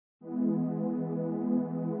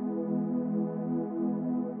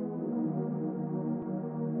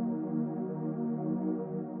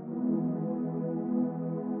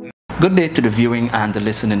Good day to the viewing and the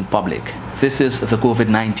listening public. This is the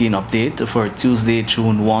COVID-19 update for Tuesday,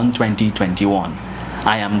 June 1, 2021.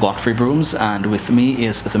 I am Godfrey Brooms, and with me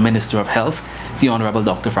is the Minister of Health, the Honorable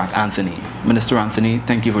Dr. Frank Anthony. Minister Anthony,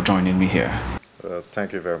 thank you for joining me here.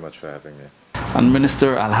 Thank you very much for having me. And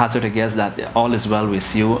Minister, I'll hazard a guess that all is well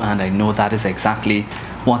with you, and I know that is exactly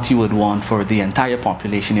what you would want for the entire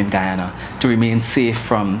population in Guyana, to remain safe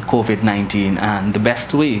from COVID-19. And the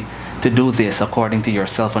best way to do this, according to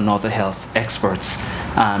yourself and other health experts,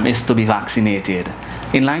 is to be vaccinated.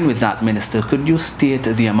 In line with that, Minister, could you state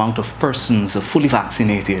the amount of persons fully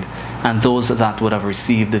vaccinated and those that would have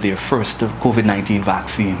received their first COVID-19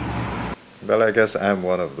 vaccine? Well, I guess I'm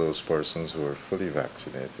one of those persons who are fully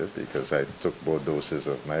vaccinated because I took both doses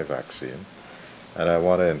of my vaccine, and I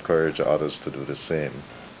want to encourage others to do the same.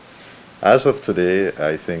 As of today,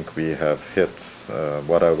 I think we have hit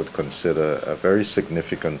what I would consider a very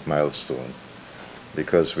significant milestone,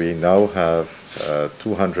 because we now have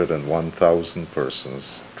 201,000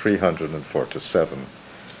 persons, 347,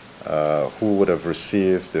 who would have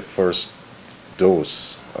received the first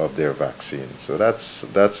dose of their vaccine. So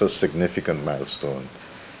that's a significant milestone.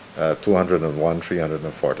 201,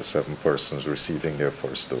 347 persons receiving their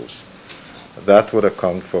first dose. That would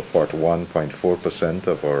account for 41.4%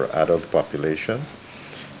 of our adult population.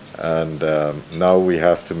 And now we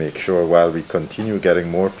have to make sure, while we continue getting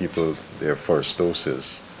more people their first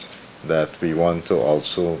doses, that we want to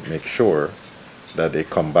also make sure that they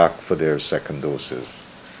come back for their second doses.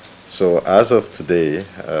 So as of today,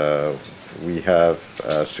 we have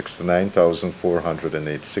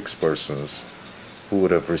 69,486 persons who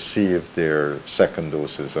would have received their second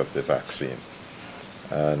doses of the vaccine.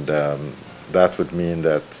 And that would mean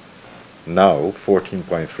that now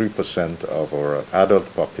 14.3% of our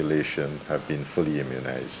adult population have been fully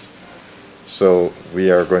immunized. So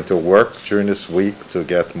we are going to work during this week to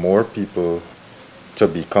get more people to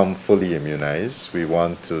become fully immunized. We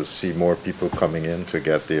want to see more people coming in to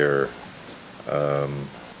get their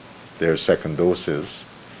second doses.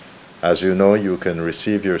 As you know, you can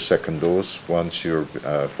receive your second dose once you're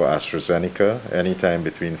for AstraZeneca anytime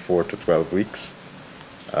between 4 to 12 weeks.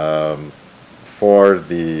 For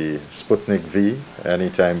the Sputnik V,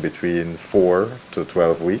 anytime between 4 to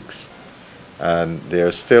 12 weeks. And there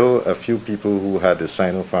are still a few people who had the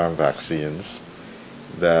Sinopharm vaccines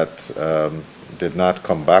that did not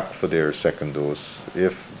come back for their second dose.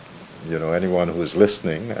 If anyone who is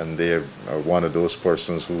listening and they are one of those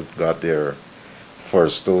persons who got their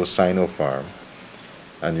first dose Sinopharm,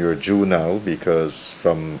 and you're due now, because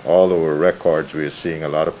from all our records we're seeing a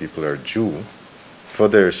lot of people are due for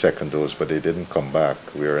their second dose, but they didn't come back.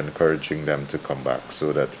 We are encouraging them to come back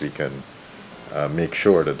so that we can make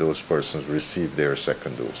sure that those persons receive their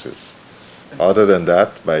second doses. Other than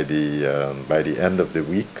that, by the end of the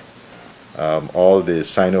week, all the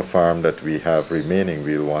Sinopharm that we have remaining,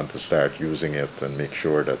 we'll want to start using it and make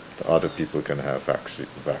sure that other people can have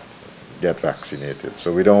get vaccinated.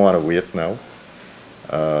 So we don't want to wait now.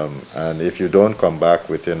 And if you don't come back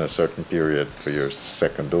within a certain period for your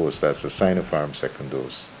second dose, that's the Sinopharm second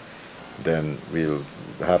dose, then we'll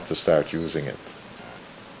have to start using it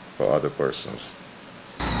for other persons.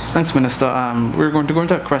 Thanks, Minister. We're going to go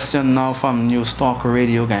into a question now from News Talk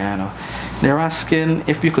Radio Guyana. They're asking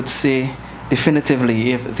if you could say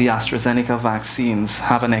definitively if the AstraZeneca vaccines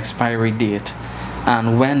have an expiry date,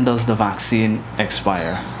 and when does the vaccine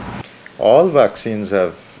expire? All vaccines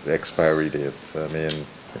have expiry date. I mean,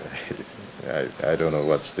 I don't know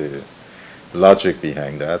what's the logic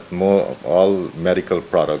behind that. All medical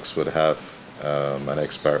products would have an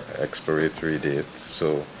expiration date.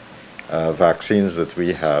 So vaccines that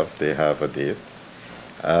we have, they have a date.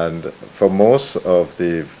 And for most of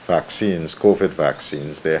the vaccines, COVID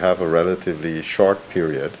vaccines, they have a relatively short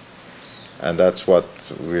period. And that's what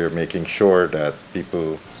we're making sure that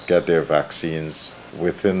people get their vaccines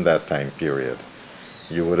within that time period.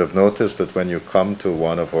 You would have noticed that when you come to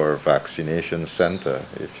one of our vaccination center,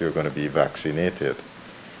 if you're going to be vaccinated,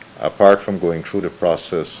 apart from going through the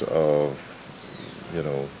process of,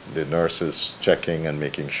 the nurses checking and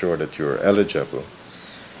making sure that you're eligible,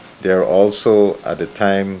 they're also at the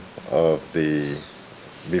time of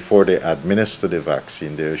before they administer the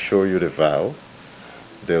vaccine, they'll show you the vial,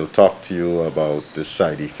 they'll talk to you about the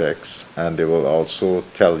side effects, and they will also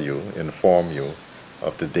inform you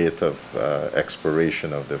of the date of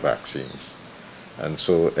expiration of the vaccines. And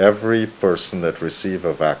so every person that receives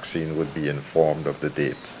a vaccine would be informed of the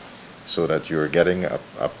date, so that you're getting a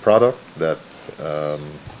product that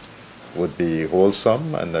would be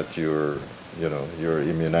wholesome, and that you're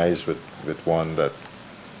immunized with one that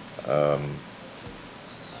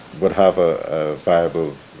would have a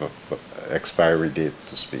viable expiry date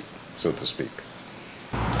to speak, so to speak.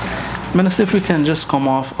 Minister, if we can just come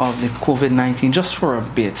off of the COVID-19 just for a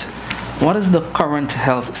bit, what is the current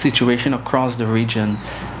health situation across the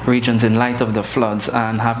regions in light of the floods,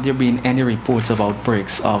 and have there been any reports of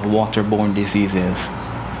outbreaks of waterborne diseases?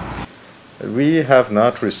 We have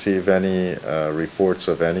not received any reports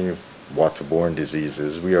of any waterborne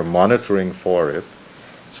diseases. We are monitoring for it.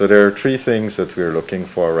 So there are three things that we're looking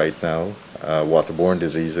for right now. Waterborne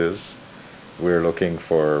diseases, we're looking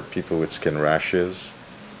for people with skin rashes,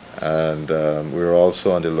 and we're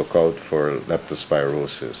also on the lookout for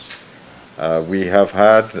leptospirosis. We have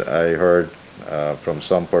had, I heard from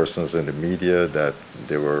some persons in the media that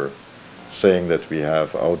they were saying that we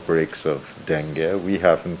have outbreaks of dengue. We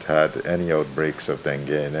haven't had any outbreaks of dengue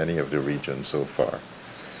in any of the regions so far.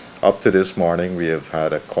 Up to this morning, we have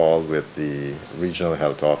had a call with the regional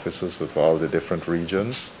health officers of all the different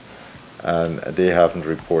regions, and they haven't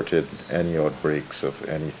reported any outbreaks of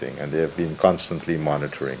anything, and they have been constantly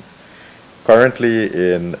monitoring. Currently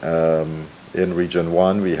in Region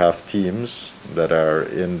 1, we have teams that are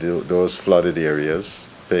in those flooded areas,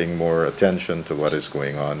 paying more attention to what is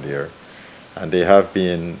going on there. And they have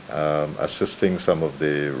been assisting some of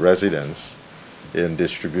the residents in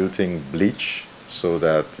distributing bleach so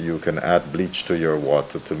that you can add bleach to your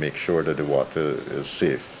water to make sure that the water is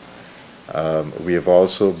safe. We have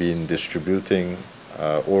also been distributing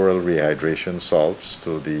oral rehydration salts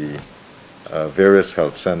to the various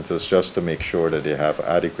health centers just to make sure that they have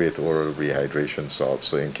adequate oral rehydration salts.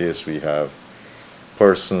 So in case we have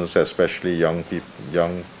persons, especially young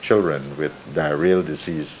children with diarrheal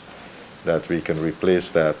disease, that we can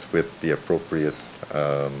replace that with the appropriate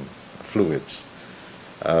fluids.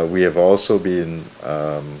 We have also been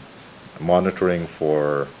monitoring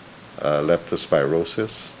for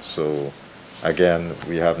leptospirosis. So again,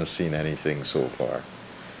 we haven't seen anything so far.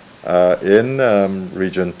 In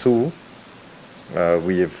Region 2,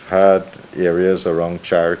 we have had areas around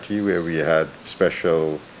Charity where we had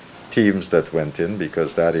special teams that went in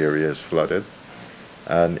because that area is flooded.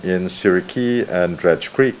 And in Siriki and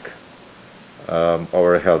Dredge Creek,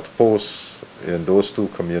 our health posts in those two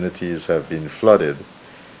communities have been flooded.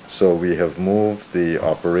 So we have moved the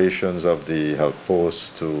operations of the health posts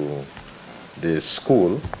to the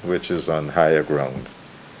school, which is on higher ground.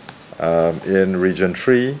 In Region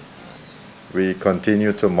 3, we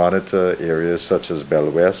continue to monitor areas such as Bell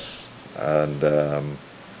West, and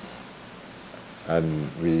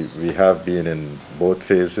we have been in both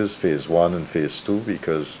phases, Phase 1 and Phase 2,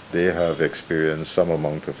 because they have experienced some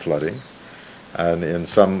amount of flooding. And in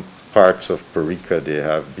some parts of Parika, they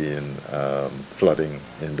have been flooding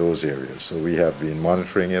in those areas. So we have been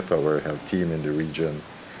monitoring it. Our health team in the region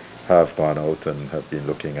have gone out and have been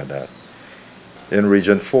looking at that. In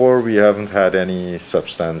Region 4, we haven't had any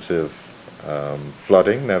substantive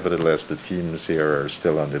flooding. Nevertheless, the teams here are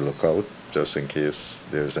still on the lookout, just in case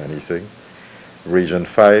there's anything. Region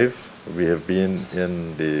 5, we have been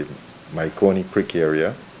in the Maikoni Creek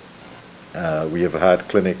area. We have had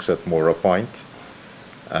clinics at Mora Point,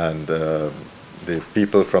 and the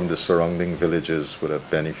people from the surrounding villages would have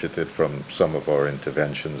benefited from some of our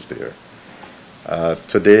interventions there.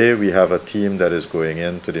 Today, we have a team that is going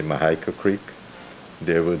into the Mahaika Creek.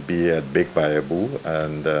 They would be at Big Bayabu,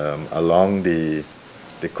 and along the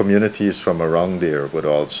communities from around there would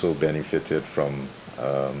also benefited from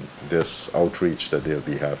this outreach that they'll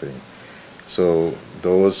be having. So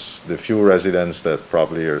the few residents that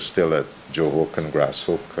probably are still at Joe Hook and Grass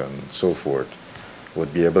Hook and so forth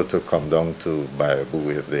would be able to come down to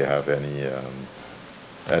Bayabu if they have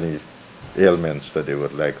any ailments that they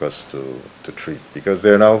would like us to treat. Because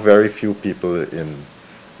there are now very few people in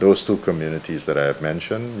those two communities that I have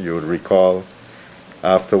mentioned. You would recall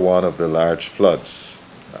after one of the large floods,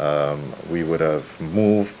 we would have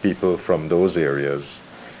moved people from those areas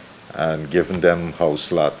and given them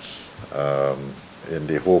house lots in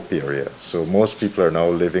the Hope area. So most people are now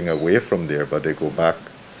living away from there, but they go back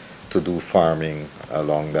to do farming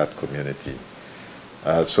along that community.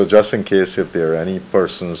 So just in case if there are any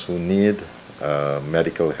persons who need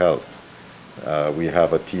medical help, we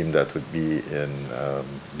have a team that would be in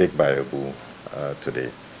Big Bayabu today.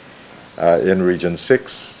 In Region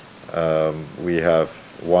 6, we have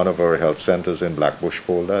one of our health centers in Blackbush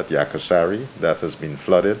Polder at Yakasari that has been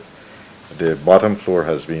flooded. The bottom floor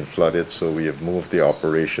has been flooded, so we have moved the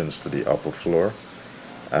operations to the upper floor.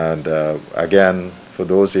 And again, for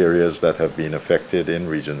those areas that have been affected in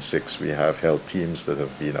Region 6, we have health teams that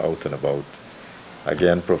have been out and about,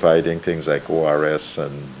 again providing things like ORS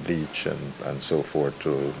and bleach and so forth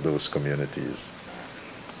to those communities.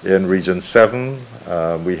 In Region 7,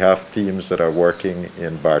 we have teams that are working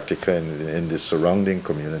in Bartica in the surrounding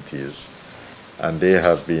communities, and they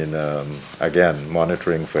have been, again,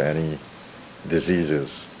 monitoring for any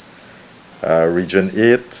diseases. Region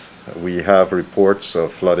 8, we have reports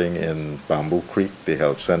of flooding in Bamboo Creek, the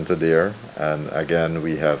health center there, and again,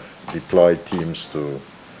 we have deployed teams to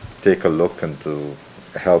take a look and to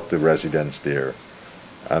help the residents there.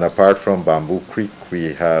 And apart from Bamboo Creek,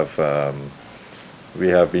 we have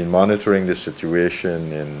been monitoring the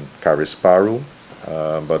situation in Carisparu,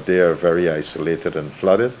 but they are very isolated and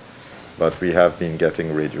flooded. But we have been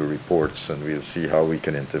getting radio reports, and we'll see how we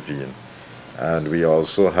can intervene. And we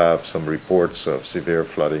also have some reports of severe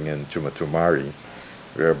flooding in Tumatumari,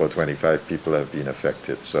 where about 25 people have been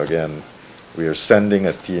affected. So again, we are sending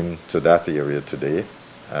a team to that area today,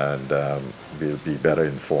 and we'll be better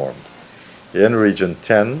informed. In Region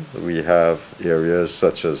 10, we have areas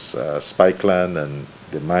such as Spikeland and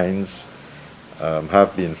the mines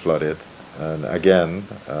have been flooded. And again,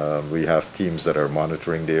 we have teams that are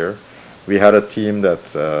monitoring there. We had a team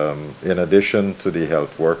that, in addition to the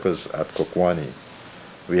health workers at Kokwani,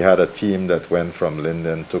 we had a team that went from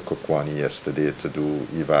Linden to Kokwani yesterday to do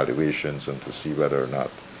evaluations and to see whether or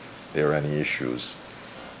not there are any issues.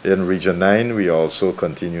 In Region 9, we also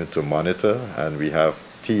continue to monitor, and we have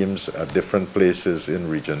teams at different places in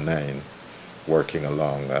Region 9 working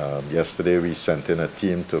along. Yesterday we sent in a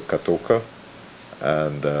team to Katoka,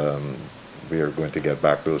 and we are going to get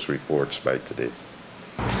back those reports by today.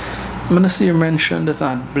 Minister, you mentioned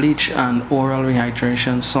that bleach and oral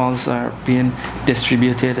rehydration salts are being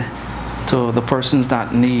distributed to the persons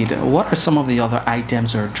that need. What are some of the other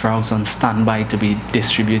items or drugs on standby to be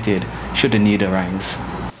distributed should the need arise?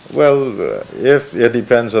 Well, if it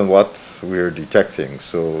depends on what we're detecting.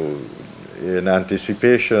 So in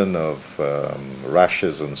anticipation of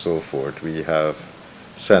rashes and so forth, we have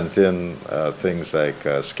sent in things like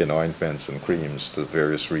skin ointments and creams to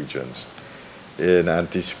various regions. In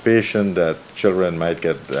anticipation that children might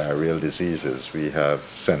get diarrheal diseases, we have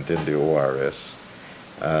sent in the ORS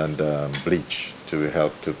and bleach to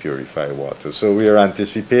help to purify water. So we are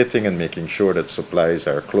anticipating and making sure that supplies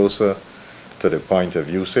are closer to the point of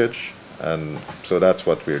usage, and so that's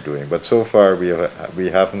what we're doing. But so far we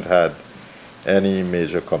haven't had any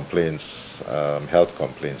major complaints, health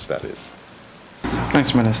complaints that is.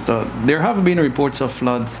 Thanks, Minister. There have been reports of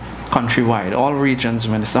floods countrywide, all regions,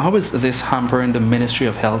 Minister. How is this hampering the Ministry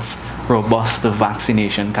of Health's robust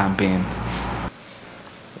vaccination campaigns?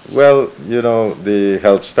 Well, you know, the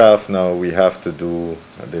health staff now, we have to do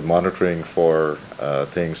the monitoring for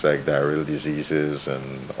things like diarrheal diseases and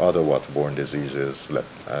other waterborne diseases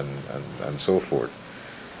and so forth.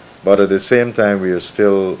 But at the same time, we are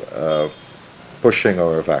still pushing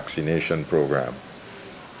our vaccination program.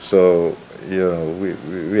 So, you know,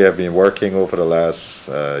 we have been working over the last,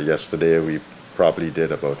 yesterday we probably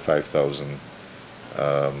did about 5,000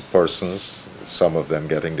 persons, some of them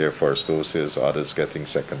getting their first doses, others getting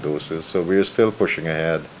second doses. So we're still pushing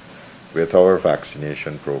ahead with our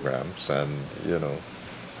vaccination programs, and you know,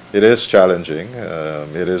 it is challenging,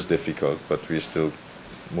 it is difficult, but we're still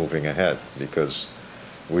moving ahead because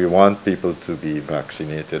we want people to be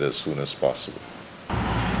vaccinated as soon as possible.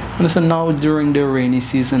 Listen, now during the rainy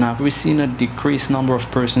season, have we seen a decreased number of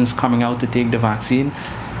persons coming out to take the vaccine?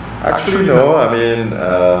 Actually, no. I mean,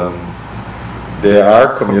 there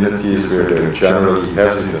are communities where there are generally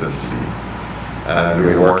hesitancy, and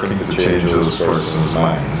we're working to change those persons'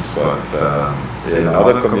 minds. But in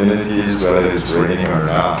other communities, whether it's raining or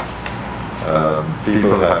not,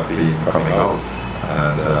 people have been coming out,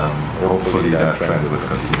 and hopefully that trend will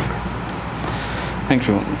continue. Thank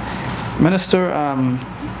you. Minister,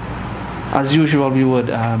 as usual, we would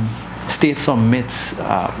state some myths,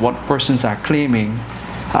 what persons are claiming.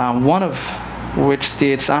 One of which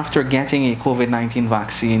states after getting a COVID-19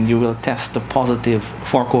 vaccine, you will test positive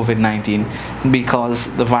for COVID-19 because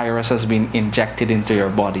the virus has been injected into your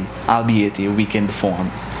body, albeit a weakened form.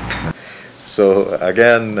 So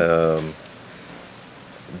again, the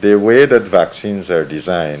way that vaccines are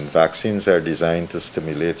designed to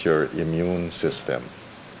stimulate your immune system.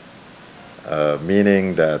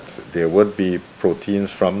 Meaning that there would be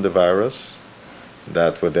proteins from the virus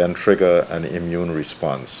that would then trigger an immune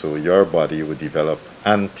response. So your body would develop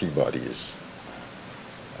antibodies.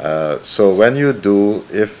 So when you do,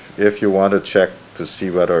 if you want to check to see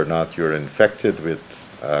whether or not you're infected with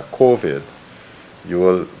COVID,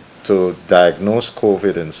 to diagnose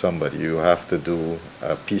COVID in somebody, you have to do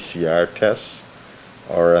a PCR test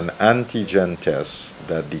or an antigen test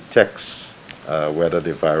that detects whether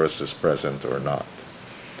the virus is present or not.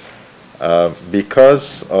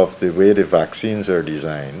 Because of the way the vaccines are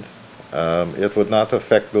designed, it would not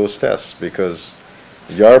affect those tests because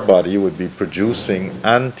your body would be producing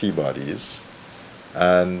antibodies,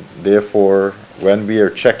 and therefore when we are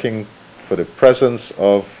checking for the presence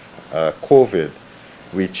of COVID,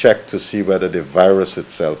 we check to see whether the virus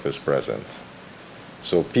itself is present.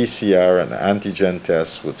 So PCR and antigen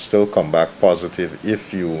tests would still come back positive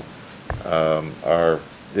if you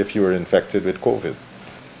if you were infected with COVID,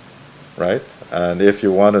 right? And if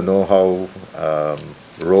you want to know how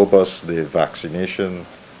robust the vaccination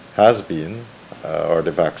has been, or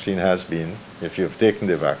the vaccine has been, if you've taken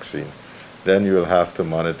the vaccine, then you will have to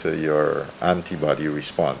monitor your antibody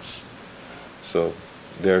response. So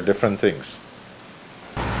there are different things.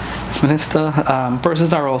 Minister,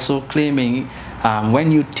 persons are also claiming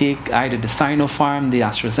when you take either the Sinopharm, the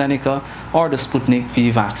AstraZeneca, or the Sputnik V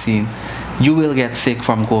vaccine, you will get sick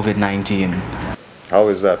from COVID-19. How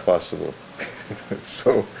is that possible?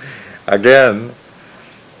 So, again,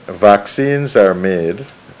 vaccines are made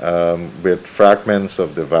with fragments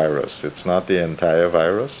of the virus. It's not the entire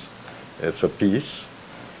virus. It's a piece.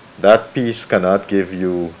 That piece cannot give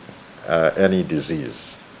you any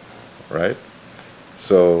disease, right?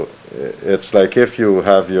 So it's like if you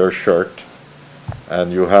have your shirt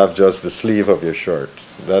and you have just the sleeve of your shirt.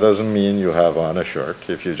 That doesn't mean you have on a shirt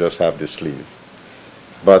if you just have the sleeve.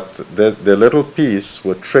 But the little piece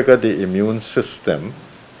would trigger the immune system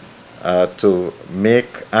to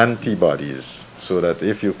make antibodies so that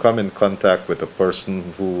if you come in contact with a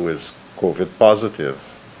person who is COVID positive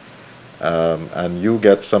and you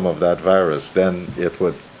get some of that virus, then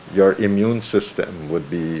your immune system would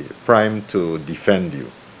be primed to defend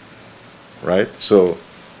you, right? So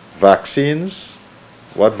vaccines,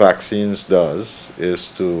 what vaccines does is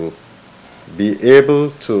to be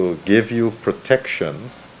able to give you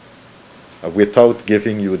protection without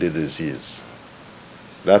giving you the disease.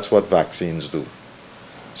 That's what vaccines do.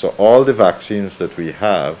 So all the vaccines that we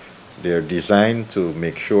have, they're designed to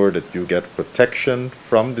make sure that you get protection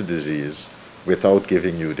from the disease without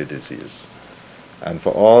giving you the disease. And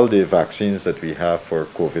for all the vaccines that we have for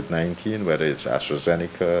COVID-19, whether it's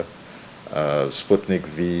AstraZeneca, Sputnik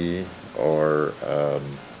V, or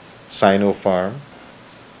Sinopharm,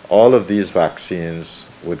 all of these vaccines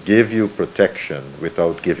would give you protection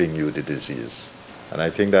without giving you the disease. And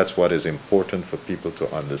I think that's what is important for people to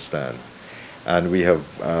understand. And we have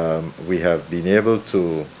been able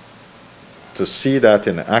to see that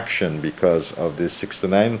in action because of the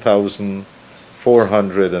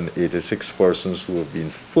 69,486 persons who have been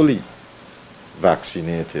fully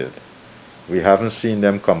vaccinated. We haven't seen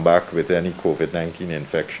them come back with any COVID-19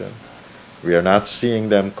 infection. We are not seeing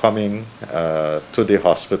them coming to the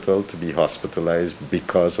hospital to be hospitalized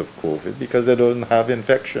because of COVID, because they don't have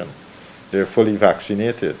infection. They're fully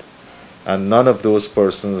vaccinated. And none of those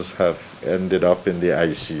persons have ended up in the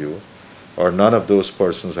ICU, or none of those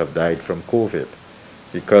persons have died from COVID,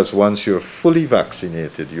 because once you're fully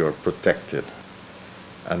vaccinated, you're protected.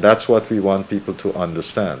 And that's what we want people to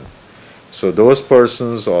understand. So those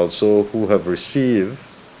persons also who have received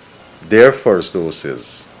their first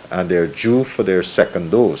doses and they're due for their second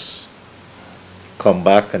dose, come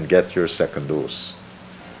back and get your second dose.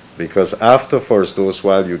 Because after first dose,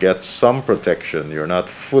 while you get some protection, you're not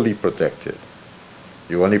fully protected.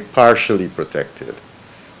 You're only partially protected.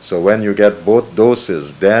 So when you get both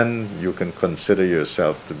doses, then you can consider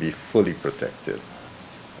yourself to be fully protected.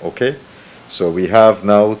 Okay? So we have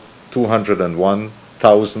now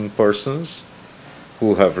 201,000 persons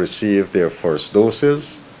who have received their first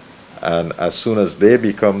doses, and as soon as they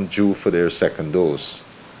become due for their second dose,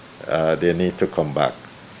 they need to come back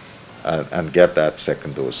and get that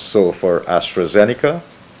second dose. So for AstraZeneca,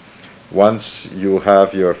 once you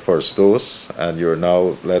have your first dose and you're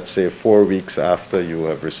now, let's say, 4 weeks after you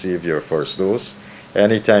have received your first dose,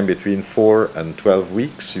 anytime between 4 and 12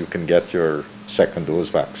 weeks, you can get your second dose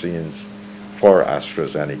vaccines for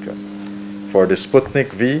AstraZeneca. For the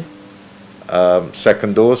Sputnik V,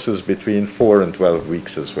 second dose is between 4 and 12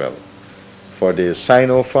 weeks as well. For the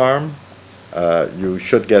Sinopharm, you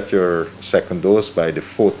should get your second dose by the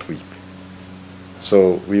 4th week.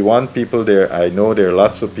 So we want people there. I know there are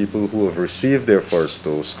lots of people who have received their first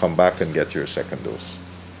dose. Come back and get your second dose.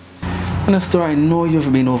 Minister, I know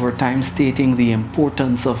you've been over time stating the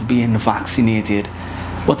importance of being vaccinated,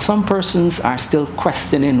 but some persons are still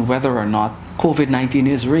questioning whether or not COVID-19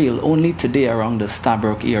 is real. Only today around the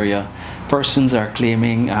Stabroek area, persons are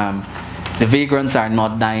claiming the vagrants are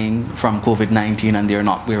not dying from COVID-19 and they're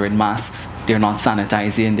not wearing masks, they're not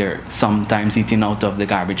sanitizing, they're sometimes eating out of the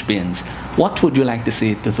garbage bins. What would you like to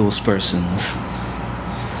say to those persons?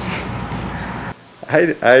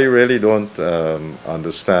 I really don't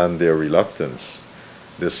understand their reluctance.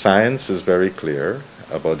 The science is very clear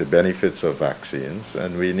about the benefits of vaccines,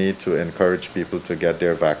 and we need to encourage people to get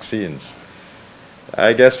their vaccines.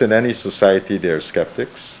 I guess in any society there are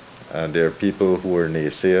skeptics, and there are people who are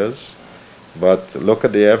naysayers, but look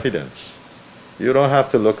at the evidence. You don't have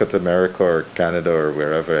to look at America or Canada or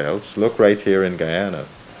wherever else. Look right here in Guyana.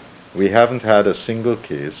 We haven't had a single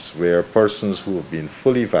case where persons who have been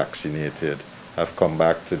fully vaccinated have come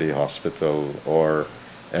back to the hospital or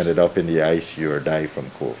ended up in the ICU or died from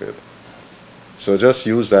COVID. So just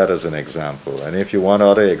use that as an example. And if you want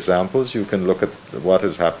other examples, you can look at what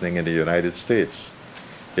is happening in the United States.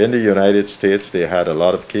 In the United States, they had a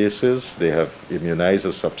lot of cases. They have immunized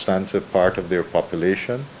a substantive part of their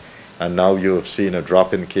population. And now you have seen a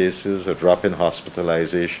drop in cases, a drop in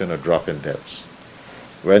hospitalization, a drop in deaths.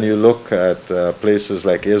 When you look at places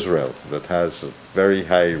like Israel that has very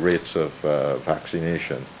high rates of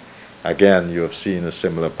vaccination, again, you have seen a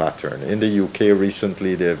similar pattern. In the UK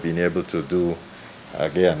recently, they have been able to do,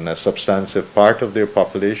 again, a substantive part of their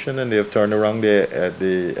population, and they have turned around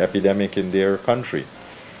the epidemic in their country.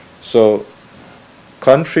 So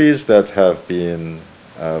countries that have been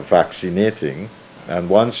vaccinating, and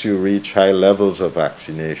once you reach high levels of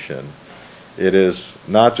vaccination, it is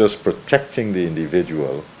not just protecting the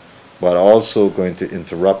individual, but also going to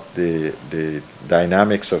interrupt the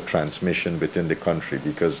dynamics of transmission within the country,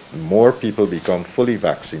 because more people become fully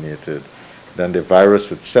vaccinated, then the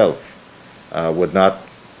virus itself would not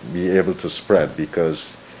be able to spread,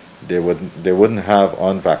 because they wouldn't have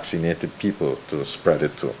unvaccinated people to spread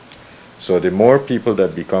it to. So the more people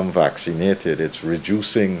that become vaccinated, it's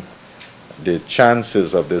reducing the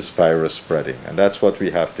chances of this virus spreading, and that's what we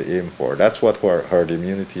have to aim for. That's what herd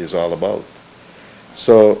immunity is all about.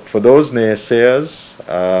 So for those naysayers,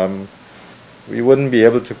 we wouldn't be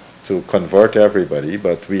able to convert everybody,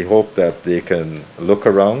 but we hope that they can look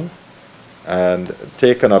around and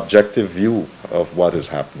take an objective view of what is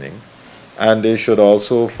happening. And they should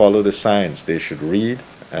also follow the science. They should read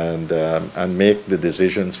and make the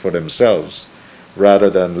decisions for themselves, rather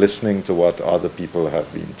than listening to what other people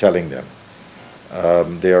have been telling them.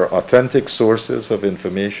 They are authentic sources of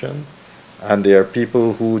information, and they are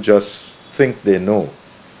people who just think they know,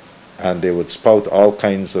 and they would spout all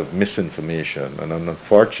kinds of misinformation. And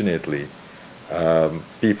unfortunately,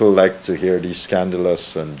 people like to hear these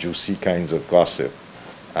scandalous and juicy kinds of gossip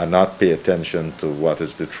and not pay attention to what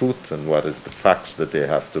is the truth and what is the facts that they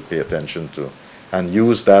have to pay attention to, and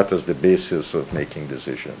use that as the basis of making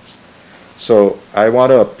decisions. So I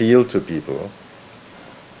want to appeal to people: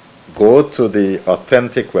 go to the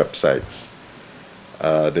authentic websites,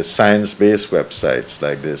 the science-based websites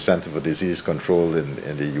like the Center for Disease Control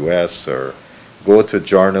in the US, or go to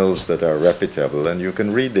journals that are reputable, and you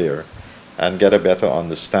can read there and get a better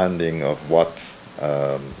understanding of what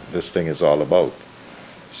this thing is all about.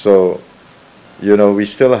 So, you know, we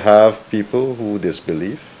still have people who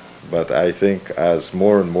disbelieve, but I think as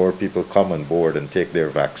more and more people come on board and take their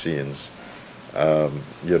vaccines,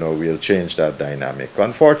 you know, we'll change that dynamic.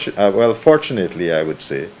 Well, fortunately, I would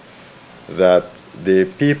say that the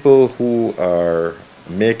people who are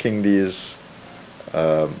making these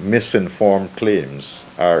misinformed claims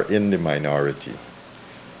are in the minority.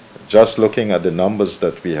 Just looking at the numbers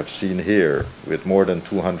that we have seen here, with more than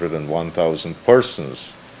 201,000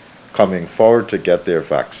 persons coming forward to get their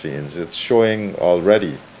vaccines, it's showing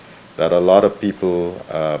already that a lot of people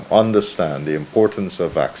understand the importance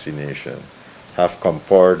of vaccination, have come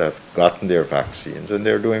forward, have gotten their vaccines, and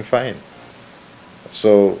they're doing fine.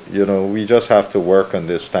 So, you know, we just have to work on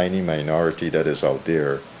this tiny minority that is out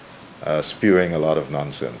there spewing a lot of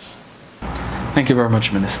nonsense. Thank you very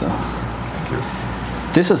much, Minister. Thank you.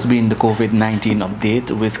 This has been the COVID-19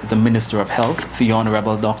 update with the Minister of Health, the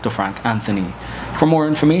Honorable Dr. Frank Anthony. For more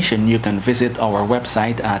information, you can visit our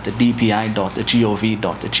website at dpi.gov.gy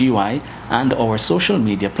and our social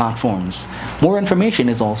media platforms. More information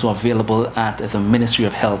is also available at the Ministry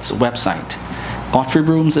of Health's website. Godfrey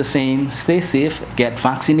Brooms is saying, stay safe, get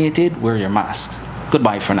vaccinated, wear your masks.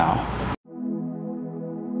 Goodbye for now.